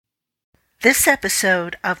This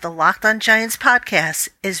episode of the Locked On Giants podcast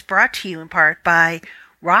is brought to you in part by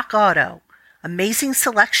Rock Auto. Amazing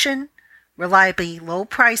selection, reliably low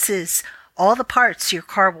prices, all the parts your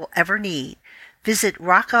car will ever need. Visit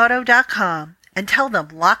rockauto.com and tell them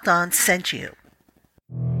Locked On sent you.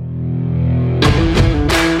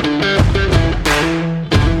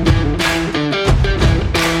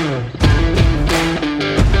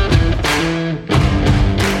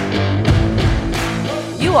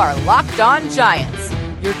 You are Locked On Giants,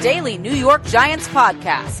 your daily New York Giants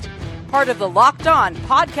podcast. Part of the Locked On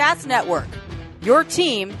Podcast Network, your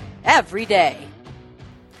team every day.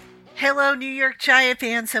 Hello, New York Giant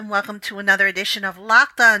fans, and welcome to another edition of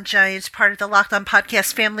Locked On Giants, part of the Locked On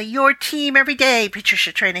Podcast family, your team every day.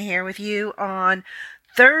 Patricia Traina here with you on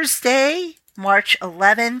Thursday, March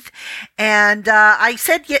 11th. And I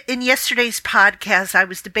said in yesterday's podcast, I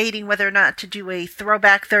was debating whether or not to do a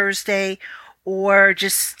Throwback Thursday or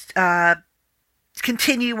just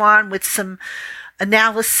continue on with some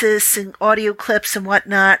analysis and audio clips and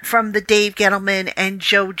whatnot from the Dave Gettleman and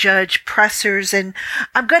Joe Judge pressers. And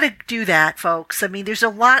I'm going to do that, folks. I mean, there's a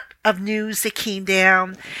lot of news that came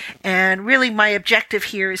down. And really my objective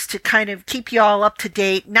here is to kind of keep you all up to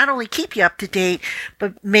date. Not only keep you up to date,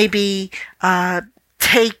 but maybe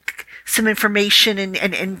take some information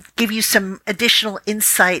and give you some additional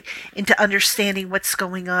insight into understanding what's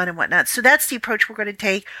going on and whatnot. So that's the approach we're going to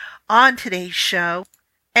take on today's show.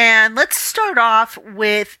 And let's start off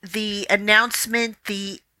with the announcement.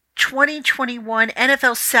 The 2021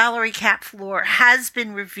 NFL salary cap floor has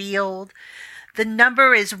been revealed. The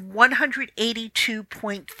number is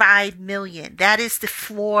 $182.5 million. That is the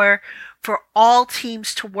floor for all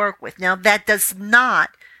teams to work with. Now, that does not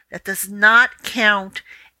count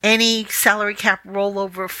any salary cap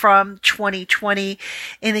rollover from 2020.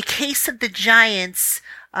 In the case of the Giants,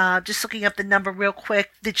 just looking up the number real quick,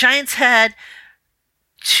 the Giants had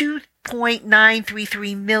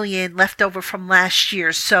 $2.933 million left over from last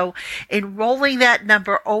year. So in rolling that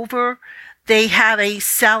number over, they have a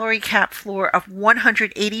salary cap floor of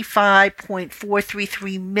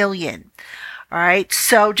 $185.433 million. All right.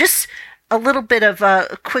 So just a little bit of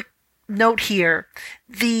a quick note here.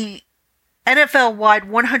 The NFL-wide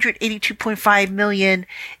 $182.5 million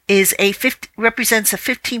represents a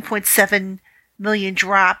 $15.7 million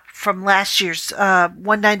drop from last year's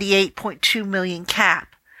 $198.2 million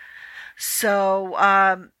cap. So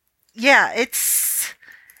it's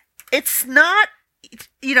not,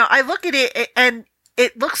 I look at it and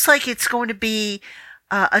it looks like it's going to be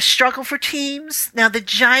a struggle for teams. Now the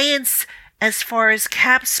Giants, as far as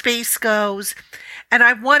cap space goes, and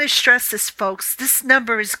I want to stress this, folks, this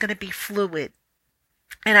number is going to be fluid.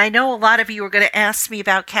 And I know a lot of you are going to ask me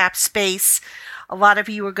about cap space. A lot of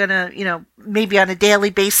you are going to, maybe on a daily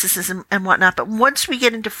basis and whatnot. But once we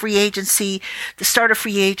get into free agency, the start of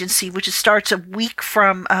free agency, which starts a week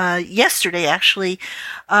from yesterday, actually,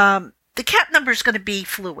 the cap number is going to be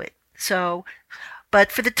fluid. So,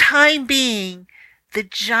 but for the time being, the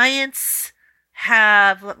Giants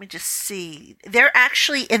have, let me just see, they're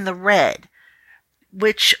actually in the red,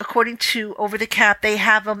 which according to Over the Cap, they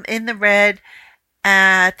have them in the red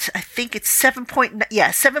at, I think it's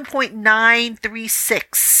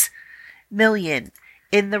 7.936 million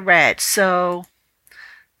in the red. So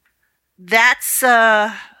that's,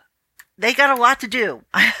 they got a lot to do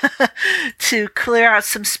to clear out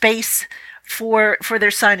some space for their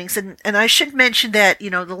signings. And I should mention that, the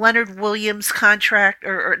Leonard Williams contract,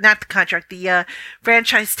 or not the contract, the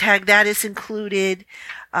franchise tag, that is included.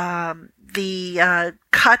 The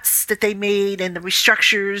cuts that they made and the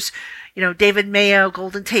restructures, David Mayo,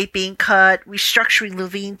 Golden Tate being cut, restructuring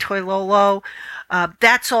Levine Toilolo,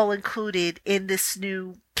 that's all included in this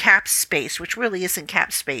new cap space, which really isn't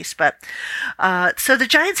cap space. But so the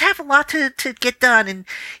Giants have a lot to get done. And,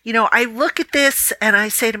 I look at this and I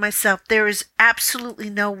say to myself, there is absolutely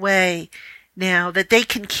no way now that they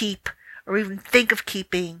can keep or even think of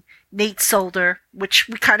keeping Nate Solder, which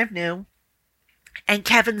we kind of knew, and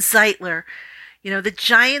Kevin Zeitler. The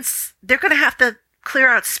Giants, they're going to have to clear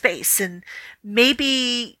out space, and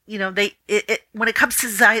maybe, when it comes to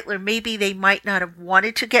Zeitler, maybe they might not have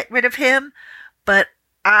wanted to get rid of him, but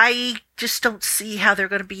I just don't see how they're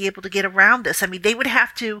going to be able to get around this. I mean, they would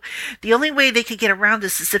have to, the only way they could get around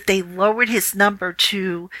this is if they lowered his number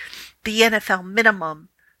to the NFL minimum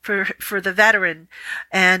for the veteran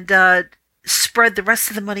and spread the rest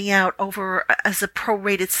of the money out over as a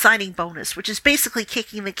prorated signing bonus, which is basically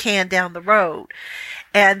kicking the can down the road.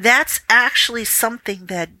 And that's actually something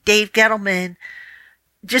that Dave Gettleman,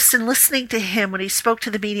 just in listening to him when he spoke to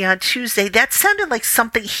the media on Tuesday, that sounded like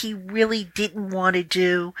something he really didn't want to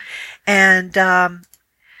do. And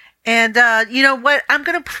And you know what? I'm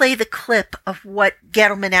going to play the clip of what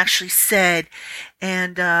Gettleman actually said,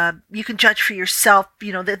 and you can judge for yourself.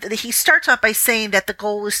 You know, he starts off by saying that the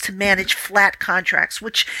goal is to manage flat contracts,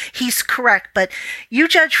 which he's correct. But you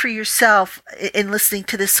judge for yourself in listening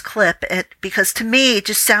to this clip, because to me it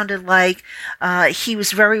just sounded like he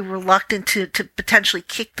was very reluctant to potentially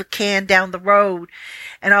kick the can down the road,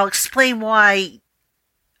 and I'll explain why.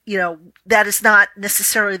 You know, that is not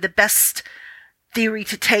necessarily the best theory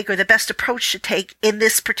to take or the best approach to take in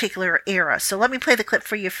this particular era. So let me play the clip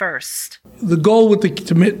for you first. The goal with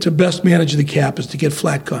to best manage the cap is to get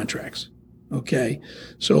flat contracts. Okay.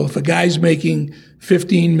 So if a guy's making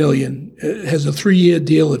 $15 million, has a 3-year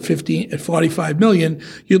deal at $45 million,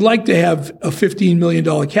 you'd like to have a $15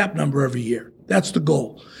 million cap number every year. That's the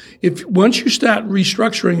goal. Once you start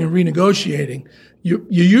restructuring and renegotiating, you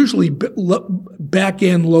usually back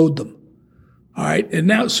end load them. All right. And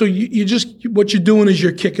now, so you just, what you're doing is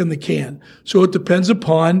you're kicking the can. So it depends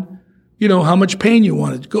upon, how much pain you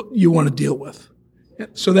want to deal with.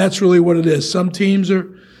 So that's really what it is. Some teams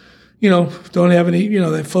are, don't have any,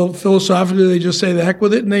 they philosophically, they just say the heck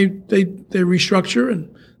with it and they restructure,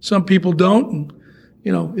 and some people don't.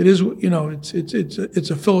 And, it is, it's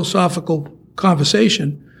a philosophical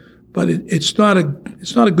conversation, but it's not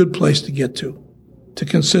a good place to get to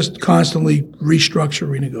constantly restructure,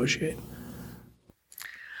 renegotiate.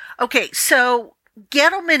 Okay, so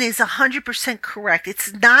Gettleman is 100% correct.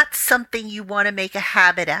 It's not something you want to make a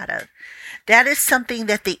habit out of. That is something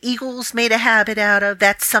that the Eagles made a habit out of.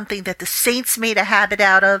 That's something that the Saints made a habit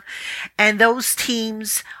out of. And those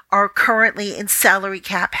teams are currently in salary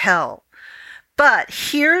cap hell. But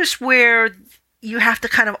here's where you have to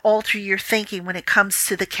kind of alter your thinking when it comes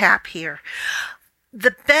to the cap here.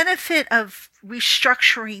 The benefit of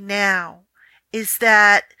restructuring now is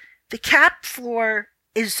that the cap floor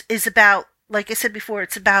is about, like I said before,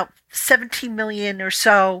 it's about 17 million or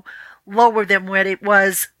so lower than what it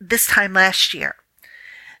was this time last year.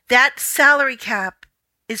 That salary cap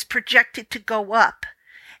is projected to go up,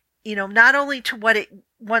 not only to what it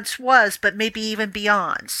once was, but maybe even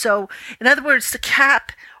beyond. So, in other words, the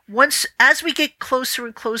cap, as we get closer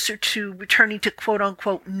and closer to returning to quote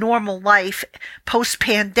unquote normal life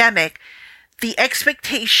post-pandemic, the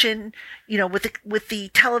expectation, with the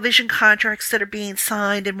television contracts that are being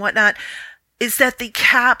signed and whatnot, is that the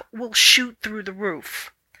cap will shoot through the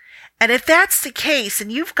roof. And if that's the case,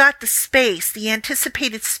 and you've got the space, the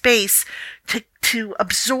anticipated space to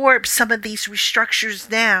absorb some of these restructures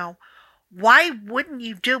now, why wouldn't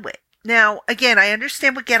you do it? Now, again, I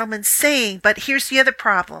understand what Gettleman's saying, but here's the other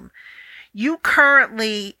problem. You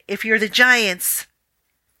currently, if you're the Giants,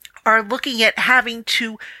 are looking at having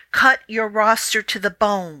to cut your roster to the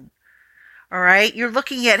bone. All right? You're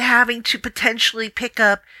looking at having to potentially pick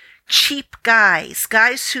up cheap guys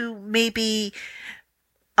who maybe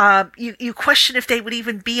you question if they would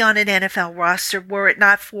even be on an NFL roster were it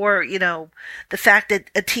not for, the fact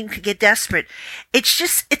that a team could get desperate. It's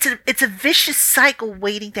a vicious cycle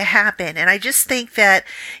waiting to happen. And I just think that,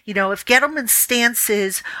 if Gettleman's stance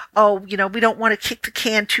is, we don't want to kick the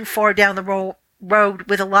can too far down the road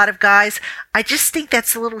with a lot of guys, I just think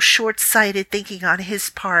that's a little short-sighted thinking on his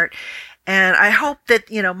part. And I hope that,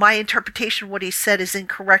 my interpretation of what he said is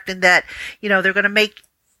incorrect, and that, they're going to make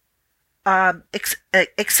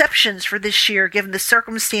exceptions for this year given the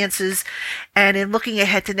circumstances and in looking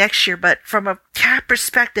ahead to next year. But from a cap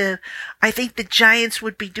perspective, I think the Giants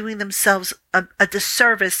would be doing themselves a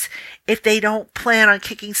disservice if they don't plan on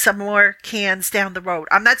kicking some more cans down the road.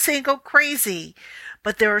 I'm not saying go crazy,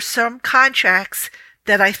 but there are some contracts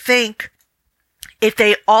that I think if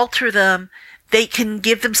they alter them, they can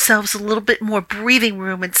give themselves a little bit more breathing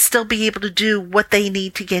room and still be able to do what they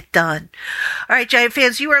need to get done. All right, Giant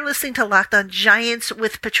fans, you are listening to Locked On Giants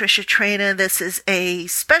with Patricia Traina. This is a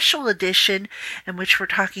special edition in which we're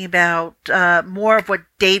talking about more of what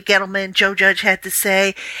Dave Gettleman, Joe Judge had to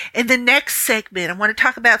say. In the next segment, I want to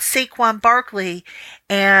talk about Saquon Barkley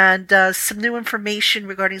and some new information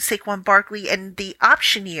regarding Saquon Barkley and the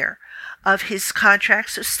option year of his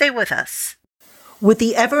contract. So stay with us. With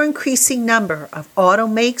the ever-increasing number of auto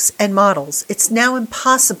makes and models, it's now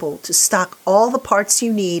impossible to stock all the parts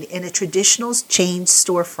you need in a traditional chain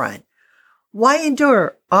storefront. Why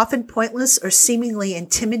endure often pointless or seemingly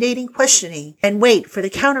intimidating questioning and wait for the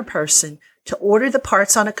counterperson to order the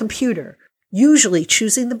parts on a computer, usually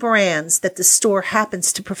choosing the brands that the store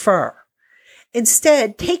happens to prefer?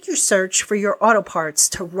 Instead, take your search for your auto parts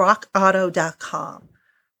to rockauto.com.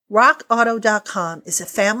 RockAuto.com is a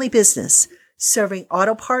family business serving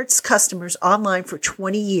auto parts customers online for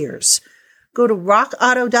 20 years. Go to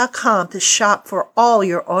rockauto.com to shop for all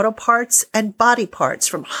your auto parts and body parts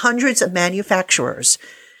from hundreds of manufacturers.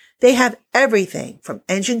 They have everything from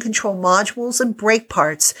engine control modules and brake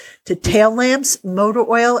parts to tail lamps, motor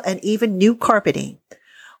oil, and even new carpeting.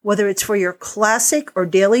 Whether it's for your classic or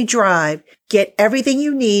daily drive, get everything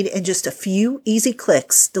you need in just a few easy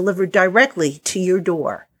clicks delivered directly to your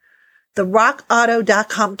door. The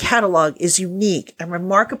rockauto.com catalog is unique and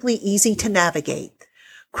remarkably easy to navigate.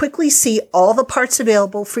 Quickly see all the parts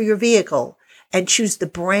available for your vehicle and choose the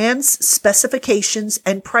brands, specifications,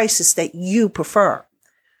 and prices that you prefer.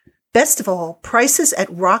 Best of all, prices at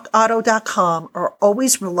rockauto.com are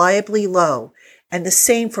always reliably low, and the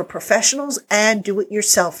same for professionals and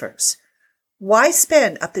do-it-yourselfers. Why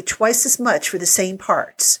spend up to twice as much for the same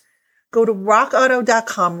parts? Go to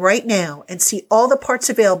rockauto.com right now and see all the parts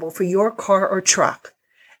available for your car or truck.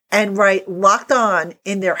 And write Locked On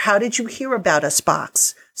in their How Did You Hear About Us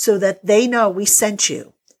box so that they know we sent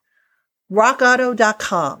you.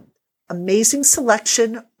 rockauto.com. Amazing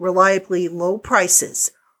selection, reliably low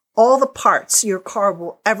prices. All the parts your car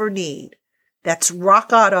will ever need. That's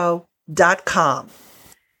rockauto.com.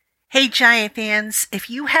 Hey, Giant fans, if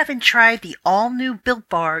you haven't tried the all-new Built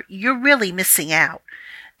Bar, you're really missing out.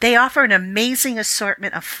 They offer an amazing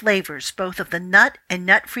assortment of flavors, both of the nut and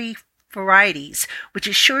nut-free varieties, which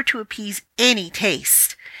is sure to appease any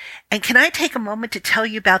taste. And can I take a moment to tell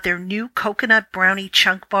you about their new coconut brownie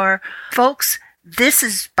chunk bar? Folks, this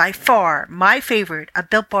is by far my favorite of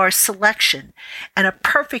Built Bar's selection and a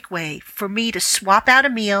perfect way for me to swap out a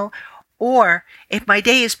meal, or if my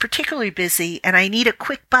day is particularly busy and I need a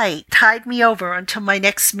quick bite, tide me over until my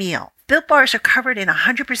next meal. Built Bars are covered in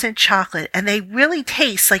 100% chocolate and they really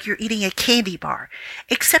taste like you're eating a candy bar,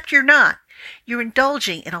 except you're not. You're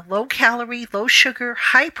indulging in a low-calorie, low-sugar,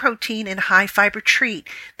 high-protein, and high-fiber treat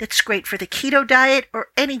that's great for the keto diet or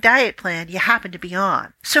any diet plan you happen to be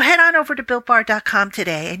on. So head on over to BuiltBar.com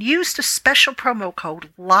today and use the special promo code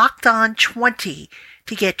LOCKEDON20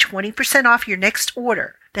 to get 20% off your next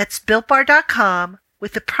order. That's BuiltBar.com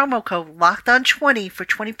with the promo code LOCKEDON20 for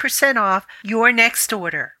 20% off your next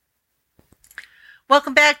order.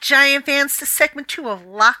 Welcome back, Giant fans, to segment 2 of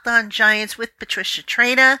Locked On Giants with Patricia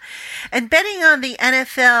Traina. And betting on the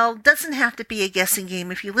NFL doesn't have to be a guessing game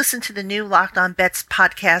if you listen to the new Locked On Bets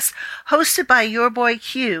podcast hosted by your boy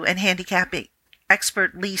Q and handicapping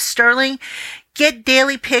expert Lee Sterling. Get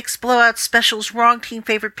daily picks, blowout specials, wrong team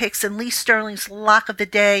favorite picks, and Lee Sterling's lock of the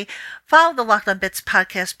day. Follow the Locked On Bets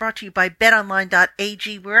podcast brought to you by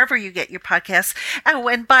betonline.ag, wherever you get your podcasts. Oh,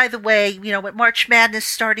 and by the way, with March Madness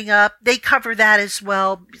starting up, they cover that as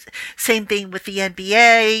well. Same thing with the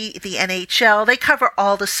NBA, the NHL. They cover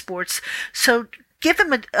all the sports. So give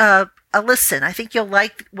them a listen. I think you'll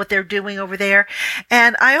like what they're doing over there.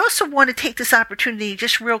 And I also want to take this opportunity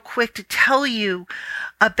just real quick to tell you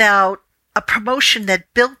about a promotion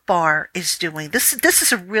that Built Bar is doing. This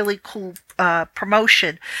is a really cool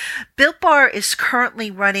promotion. Built Bar is currently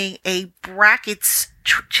running a brackets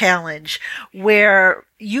challenge where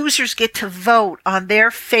users get to vote on their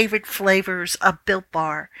favorite flavors of Built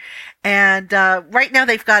Bar. And right now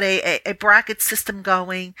they've got a bracket system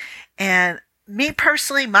going. And me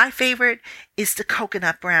personally, my favorite is the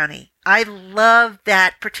coconut brownie. I love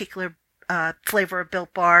that particular flavor of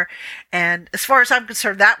Built Bar, and as far as I'm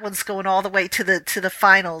concerned, that one's going all the way to the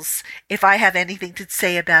finals if I have anything to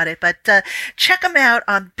say about it. But check them out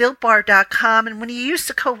on BuiltBar.com, and when you use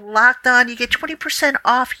the code Locked On, you get 20%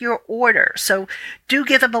 off your order. So do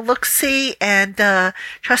give them a look-see, and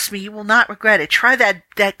trust me, you will not regret it. Try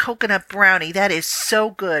that coconut brownie. That is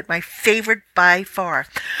so good. My favorite by far.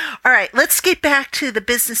 All right, let's get back to the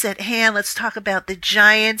business at hand. Let's talk about the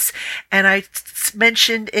Giants. And I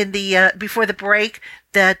mentioned in the before the break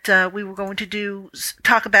that we were going to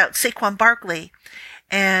talk about Saquon Barkley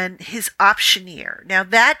and his option year. Now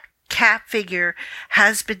that cap figure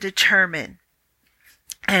has been determined,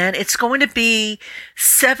 and it's going to be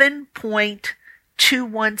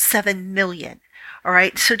 $7.217 million. All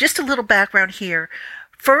right, so just a little background here.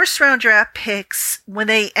 First round draft picks, when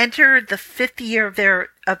they enter the 5th year of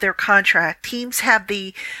their contract, teams have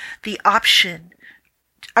the option.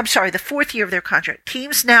 I'm sorry, the 4th year of their contract.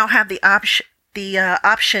 Teams now have the option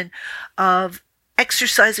of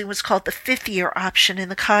exercising what's called the 5th year option in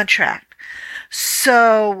the contract.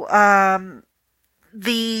 So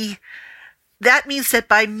that means that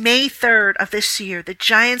by May 3rd of this year, the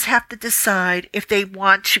Giants have to decide if they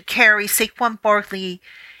want to carry Saquon Barkley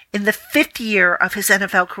in the 5th year of his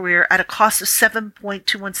NFL career at a cost of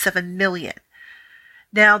 $7.217 million.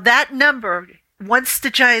 Now that number, once the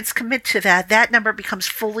Giants commit to that number becomes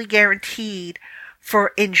fully guaranteed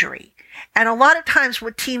for injury. And a lot of times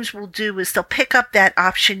what teams will do is they'll pick up that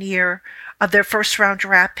option year of their first round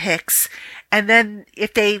draft picks. And then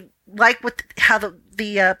if they like how the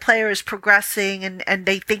player is progressing and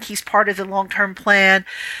they think he's part of the long-term plan,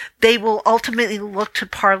 they will ultimately look to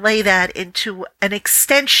parlay that into an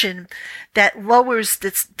extension that lowers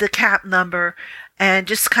the cap number and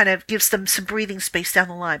just kind of gives them some breathing space down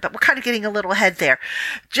the line. But we're kind of getting a little ahead there.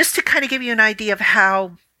 Just to kind of give you an idea of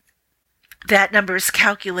how that number is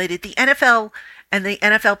calculated, the NFL and the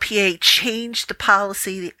NFLPA changed the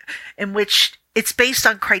policy in which it's based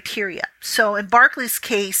on criteria. So in Barkley's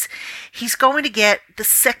case, he's going to get the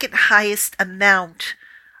second highest amount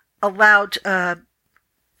allowed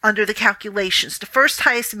under the calculations. The first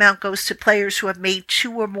highest amount goes to players who have made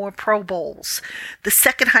 2 or more Pro Bowls. The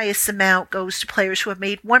second highest amount goes to players who have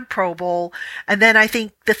made 1 Pro Bowl. And then I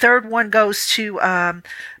think the third one goes to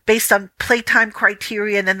based on playtime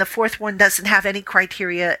criteria, and then the fourth one doesn't have any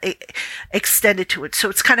criteria extended to it. So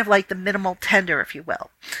it's kind of like the minimal tender, if you will.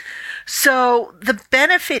 So the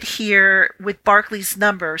benefit here with Barkley's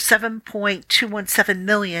number, 7.217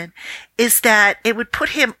 million, is that it would put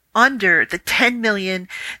him under the 10 million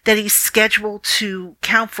that he's scheduled to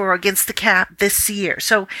count for against the cap this year.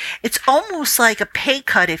 So it's almost like a pay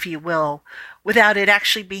cut, if you will, without it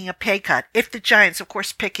actually being a pay cut, if the Giants, of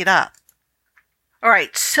course, pick it up. All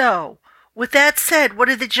right, so with that said, what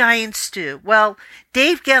did the Giants do? Well,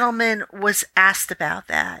 Dave Gettleman was asked about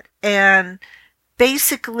that, and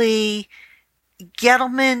basically,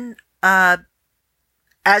 Gettleman,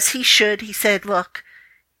 as he should, he said, look,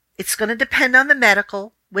 it's going to depend on the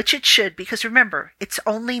medical, which it should, because remember, it's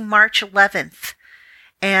only March 11th,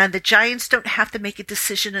 and the Giants don't have to make a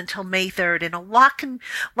decision until May 3rd, and a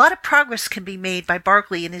lot of progress can be made by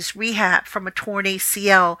Barkley in his rehab from a torn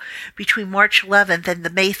ACL between March 11th and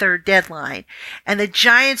the May 3rd deadline. And the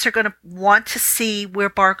Giants are going to want to see where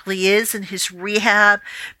Barkley is in his rehab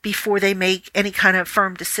before they make any kind of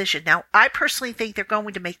firm decision. Now, I personally think they're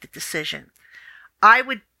going to make the decision. I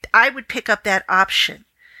would pick up that option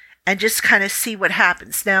and just kind of see what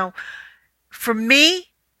happens. Now, for me,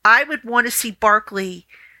 I would want to see Barkley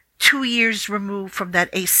 2 years removed from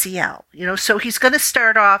that ACL. So he's going to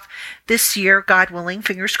start off this year, God willing,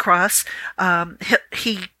 fingers crossed.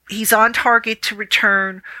 He's on target to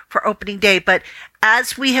return for opening day. But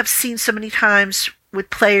as we have seen so many times with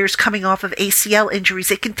players coming off of ACL injuries,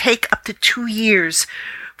 it can take up to 2 years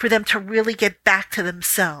for them to really get back to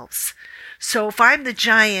themselves. So if I'm the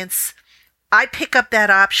Giants, I pick up that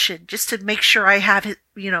option just to make sure I have,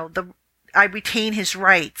 I retain his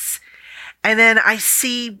rights. And then I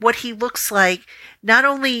see what he looks like, not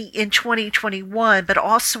only in 2021, but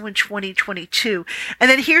also in 2022. And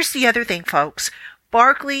then here's the other thing, folks.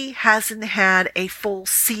 Barkley hasn't had a full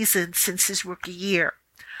season since his rookie year.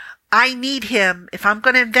 I need him, if I'm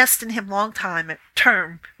going to invest in him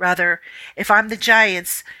term, if I'm the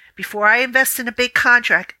Giants, before I invest in a big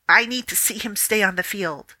contract, I need to see him stay on the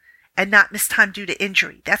field and not miss time due to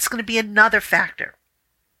injury. That's going to be another factor.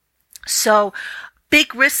 So,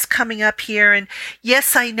 big risks coming up here. And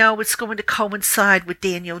yes, I know it's going to coincide with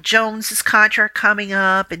Daniel Jones's contract coming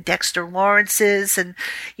up and Dexter Lawrence's. And,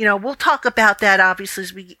 we'll talk about that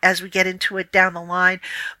obviously as we get into it down the line.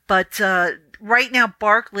 But right now,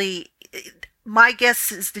 Barkley, my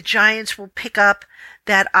guess is the Giants will pick up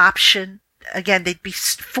that option. Again, they'd be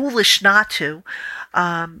foolish not to.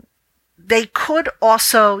 They could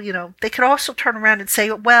also, turn around and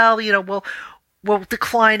say, well, we'll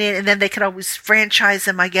decline it, and then they could always franchise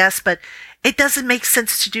him, I guess. But it doesn't make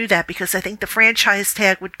sense to do that because I think the franchise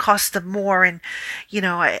tag would cost them more, and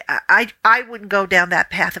I wouldn't go down that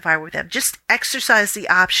path if I were them. Just exercise the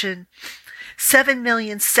option. $7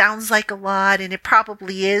 million sounds like a lot, and it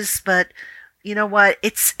probably is, but you know what?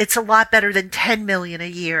 It's a lot better than $10 million a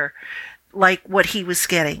year, like what he was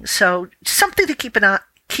getting. So something to keep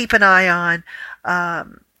an eye on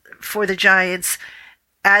for the Giants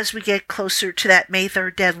as we get closer to that May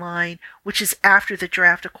 3rd deadline, which is after the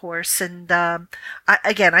draft, of course. And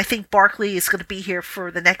I think Barkley is going to be here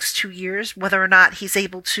for the next 2 years, whether or not he's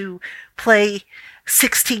able to play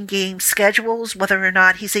 16-game schedules, whether or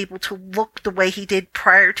not he's able to look the way he did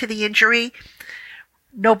prior to the injury.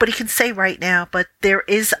 Nobody can say right now, but there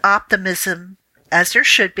is optimism, as there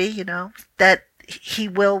should be, that he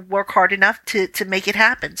will work hard enough to make it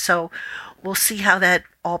happen. So we'll see how that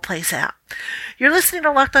all plays out. You're listening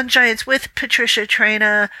to Locked On Giants with Patricia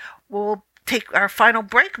Traina. We'll take our final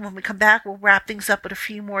break, and when we come back, we'll wrap things up with a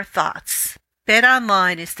few more thoughts.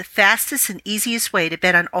 BetOnline is the fastest and easiest way to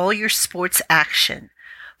bet on all your sports action.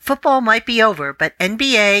 Football might be over, but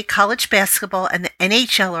NBA, college basketball, and the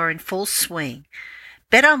NHL are in full swing.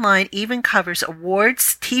 BetOnline even covers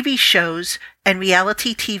awards, TV shows, and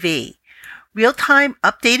reality TV. Real-time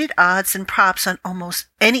updated odds and props on almost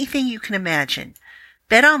anything you can imagine.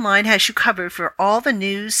 BetOnline has you covered for all the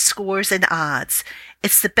news, scores, and odds.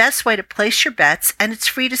 It's the best way to place your bets, and it's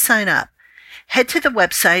free to sign up. Head to the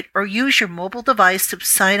website or use your mobile device to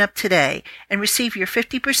sign up today and receive your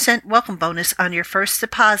 50% welcome bonus on your first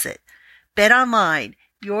deposit. BetOnline,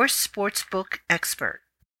 your sportsbook expert.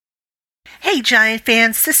 Hey Giant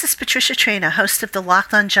fans, this is Patricia Traina, host of the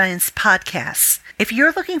Locked On Giants podcast. If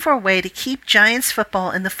you're looking for a way to keep Giants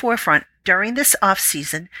football in the forefront during this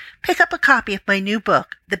offseason, pick up a copy of my new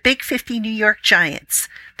book, The Big 50 New York Giants,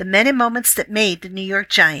 The Men and Moments That Made the New York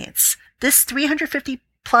Giants. This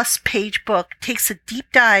 350-plus page book takes a deep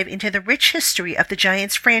dive into the rich history of the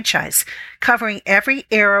Giants franchise, covering every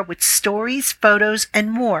era with stories, photos,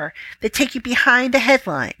 and more that take you behind the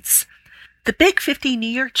headlines. The Big 50 New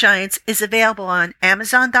York Giants is available on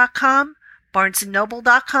Amazon.com,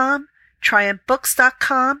 BarnesandNoble.com,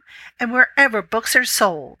 TriumphBooks.com, and wherever books are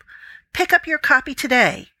sold. Pick up your copy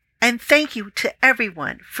today, and thank you to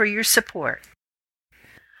everyone for your support.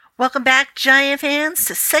 Welcome back, Giant fans,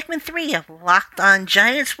 to segment 3 of Locked On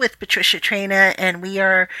Giants with Patricia Traina, and we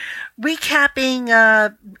are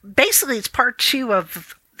recapping, basically it's part 2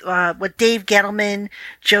 of what Dave Gettleman,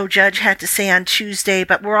 Joe Judge had to say on Tuesday,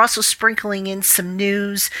 but we're also sprinkling in some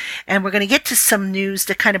news, and we're going to get to some news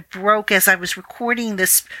that kind of broke as I was recording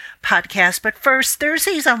this podcast. But first,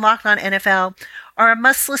 Thursdays on Locked On NFL are a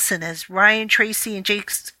must-listen as Ryan Tracy and Jake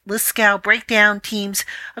Liskow break down teams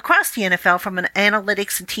across the NFL from an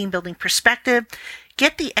analytics and team-building perspective.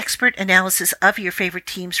 Get the expert analysis of your favorite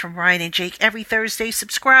teams from Ryan and Jake every Thursday.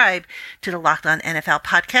 Subscribe to the Locked On NFL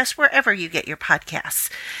podcast wherever you get your podcasts.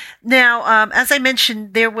 Now, as I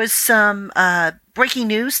mentioned, there was some breaking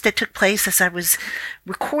news that took place as I was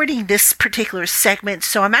recording this particular segment,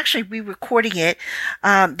 so I'm actually re-recording it.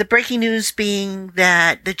 The breaking news being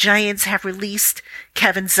that the Giants have released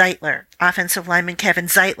Kevin Zeitler, offensive lineman Kevin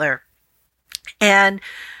Zeitler. And,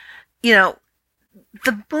 you know,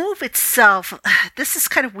 the move itself, this is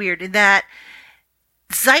kind of weird in that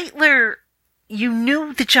Zeitler, you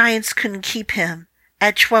knew the Giants couldn't keep him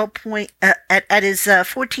at his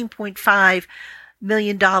 $14.5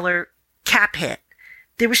 million cap hit.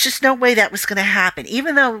 There was just no way that was going to happen.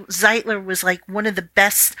 Even though Zeitler was like one of the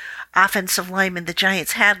best offensive linemen the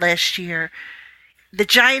Giants had last year, the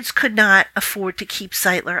Giants could not afford to keep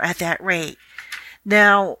Zeitler at that rate.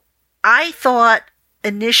 Now, I thought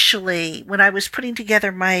initially, when I was putting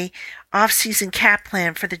together my off-season cap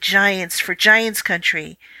plan for the Giants, for Giants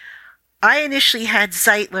country, I initially had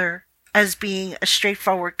Zeitler as being a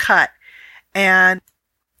straightforward cut. And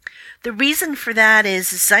the reason for that is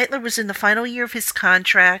Zeitler was in the final year of his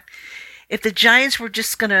contract. If the Giants were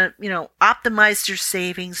just going to, optimize their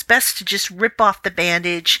savings, best to just rip off the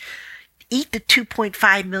bandage, eat the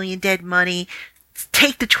 $2.5 million dead money,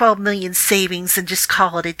 take the $12 million savings, and just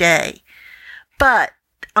call it a day. But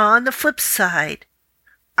on the flip side,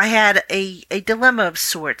 I had a dilemma of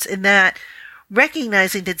sorts in that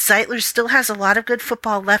recognizing that Zeitler still has a lot of good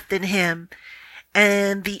football left in him,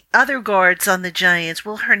 and the other guards on the Giants,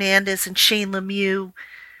 Will Hernandez and Shane Lemieux,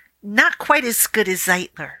 not quite as good as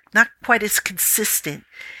Zeitler, not quite as consistent.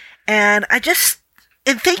 And I just,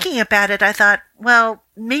 in thinking about it, I thought, well,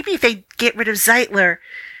 maybe if they get rid of Zeitler,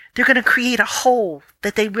 they're going to create a hole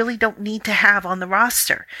that they really don't need to have on the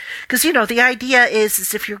roster. Because, the idea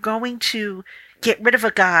is if you're going to get rid of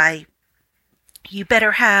a guy, you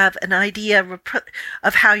better have an idea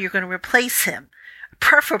of how you're going to replace him,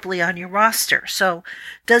 preferably on your roster. So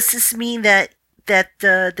does this mean that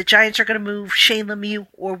the Giants are going to move Shane Lemieux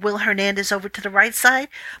or Will Hernandez over to the right side?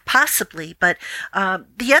 Possibly. But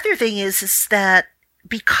the other thing is that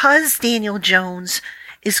because Daniel Jones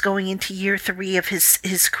is going into year 3 of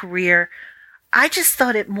his career, I just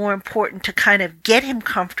thought it more important to kind of get him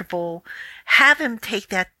comfortable, have him take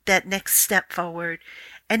that next step forward,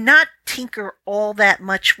 and not tinker all that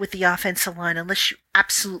much with the offensive line unless you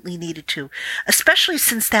absolutely needed to, especially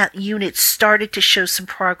since that unit started to show some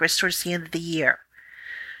progress towards the end of the year.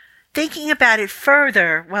 Thinking about it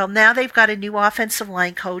further, well, now they've got a new offensive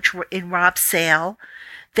line coach in Rob Sale.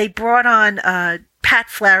 They brought on Pat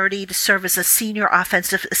Flaherty to serve as a senior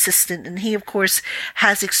offensive assistant, and he, of course,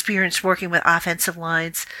 has experience working with offensive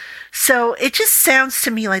lines. So it just sounds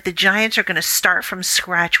to me like the Giants are going to start from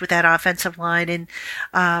scratch with that offensive line, and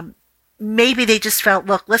maybe they just felt,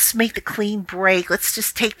 look, let's make the clean break. Let's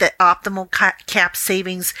just take the optimal cap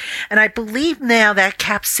savings. And I believe now that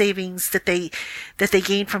cap savings that they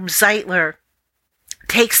gained from Zeitler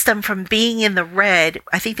takes them from being in the red.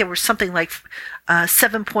 I think there was something like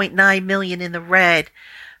 7.9 million in the red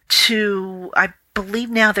to, I believe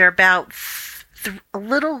now they're about a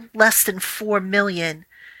little less than 4 million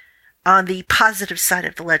on the positive side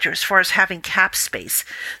of the ledger as far as having cap space.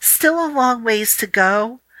 Still a long ways to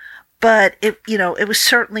go, but it was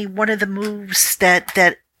certainly one of the moves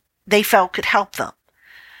that they felt could help them.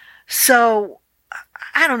 So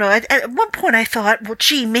I don't know. At one point I thought, well,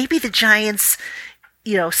 gee, maybe the Giants,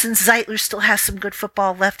 since Zeitler still has some good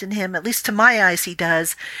football left in him, at least to my eyes he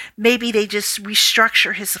does, maybe they just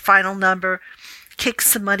restructure his final number, kick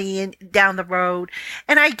some money in down the road.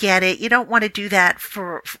 And I get it. You don't want to do that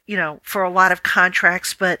for a lot of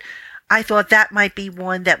contracts, but I thought that might be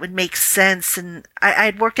one that would make sense. And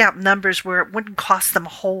I'd worked out numbers where it wouldn't cost them a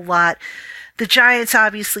whole lot. The Giants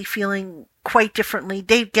obviously feeling quite differently.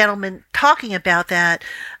 Dave Gettleman, talking about that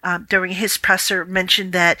during his presser,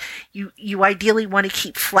 mentioned that you ideally want to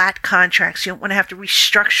keep flat contracts. You don't want to have to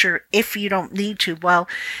restructure if you don't need to. Well,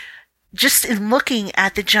 just in looking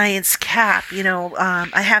at the Giants cap,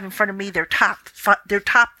 I have in front of me their top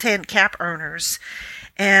 10 cap earners,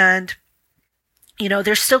 and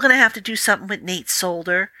they're still going to have to do something with Nate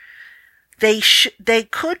Solder. They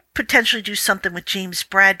could potentially do something with James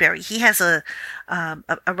Bradberry. He has a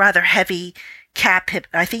rather heavy cap hit.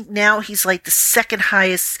 I think now he's like the second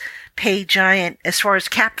highest paid Giant as far as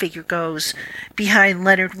cap figure goes, behind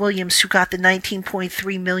Leonard Williams, who got the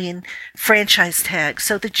 $19.3 million franchise tag.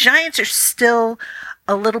 So the Giants are still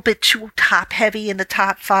a little bit too top heavy in the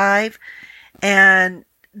top 5, and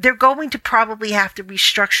they're going to probably have to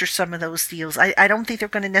restructure some of those deals. I don't think they're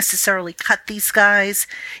going to necessarily cut these guys.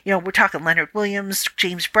 We're talking Leonard Williams,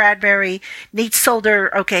 James Bradberry, Nate Solder.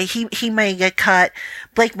 Okay, he may get cut.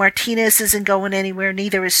 Blake Martinez isn't going anywhere.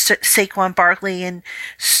 Neither is Saquon Barkley and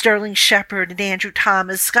Sterling Shepard and Andrew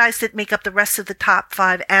Thomas, guys that make up the rest of the top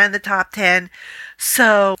 5 and the top 10.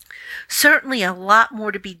 So certainly a lot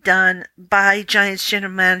more to be done by Giants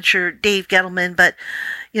general manager Dave Gettleman, but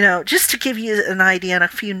just to give you an idea on a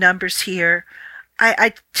few numbers here,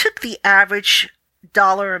 I took the average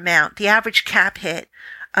dollar amount, the average cap hit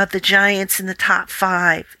of the Giants in the top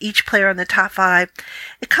 5, each player in the top 5.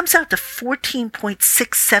 It comes out to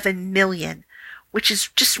 $14.67 million, which is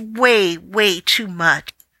just way, way too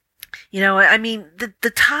much.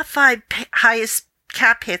 The top 5 highest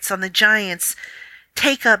cap hits on the Giants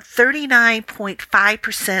take up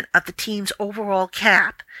 39.5% of the team's overall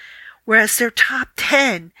cap, whereas their top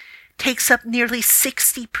 10 takes up nearly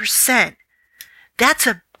 60%. That's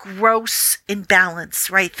a gross imbalance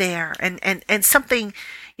right there. And something,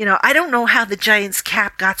 I don't know how the Giants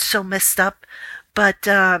cap got so messed up, but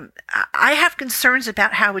I have concerns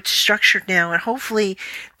about how it's structured now. And hopefully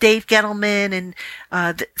Dave Gettleman and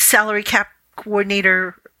the salary cap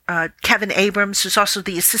coordinator, Kevin Abrams, who's also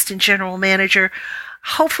the assistant general manager,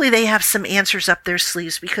 hopefully they have some answers up their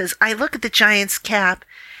sleeves, because I look at the Giants cap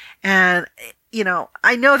and,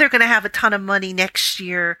 I know they're going to have a ton of money next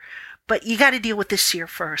year, but you got to deal with this year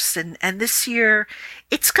first. And this year,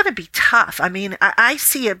 it's going to be tough. I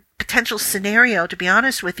see a potential scenario, to be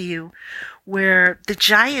honest with you, where the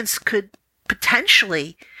Giants could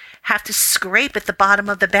potentially have to scrape at the bottom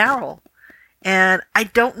of the barrel. And I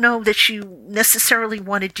don't know that you necessarily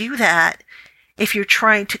want to do that if you're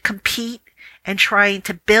trying to compete and trying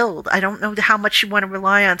to build. I don't know how much you want to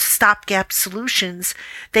rely on stopgap solutions.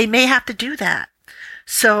 They may have to do that.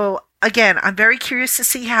 So again, I'm very curious to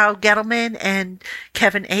see how Gettleman and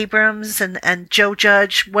Kevin Abrams and Joe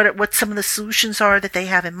Judge, what some of the solutions are that they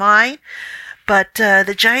have in mind. But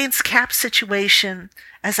the Giants cap situation,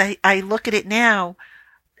 as I look at it now,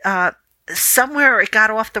 somewhere it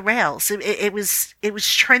got off the rails. It was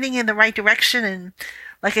trending in the right direction, and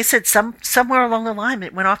like I said, somewhere along the line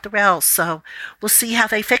it went off the rails. So we'll see how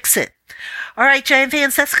they fix it. All right, Giant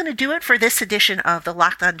fans, that's going to do it for this edition of the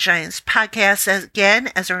Locked On Giants podcast.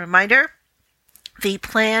 As a reminder, the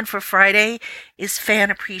plan for Friday is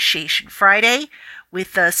Fan Appreciation Friday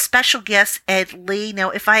with special guest Ed Lee.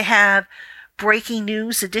 Now, if I have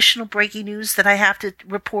additional breaking news that I have to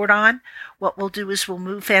report on, what we'll do is we'll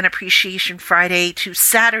move Fan Appreciation Friday to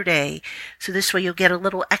Saturday. So this way you'll get a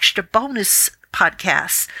little extra bonus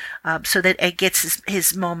podcast so that Ed gets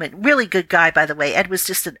his moment. Really good guy, by the way. Ed was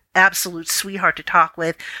just an absolute sweetheart to talk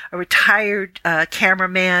with, a retired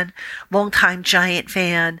cameraman, longtime Giant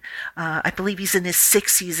fan. I believe he's in his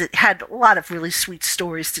 60s. It had a lot of really sweet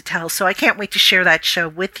stories to tell. So I can't wait to share that show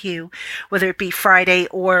with you, whether it be Friday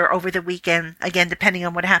or over the weekend, again, depending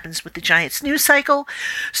on what happens with the Giants news cycle.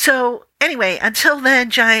 So anyway, until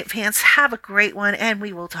then, Giant fans, have a great one, and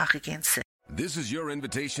we will talk again soon. This is your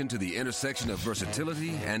invitation to the intersection of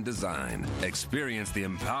versatility and design. Experience the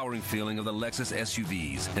empowering feeling of the Lexus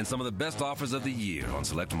SUVs and some of the best offers of the year on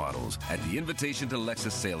select models at the Invitation to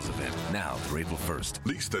Lexus sales event, now through April 1st.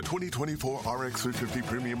 Lease the 2024 RX 350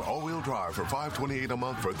 Premium all-wheel drive for $528 a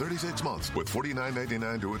month for 36 months with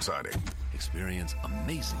 $49.99 due at signing. Experience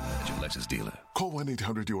amazing at your Lexus dealer. Call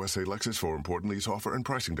 1-800-USA-LEXUS for important lease offer and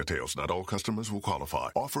pricing details. Not all customers will qualify.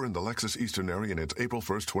 Offer in the Lexus Eastern area and it's April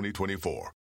 1st, 2024.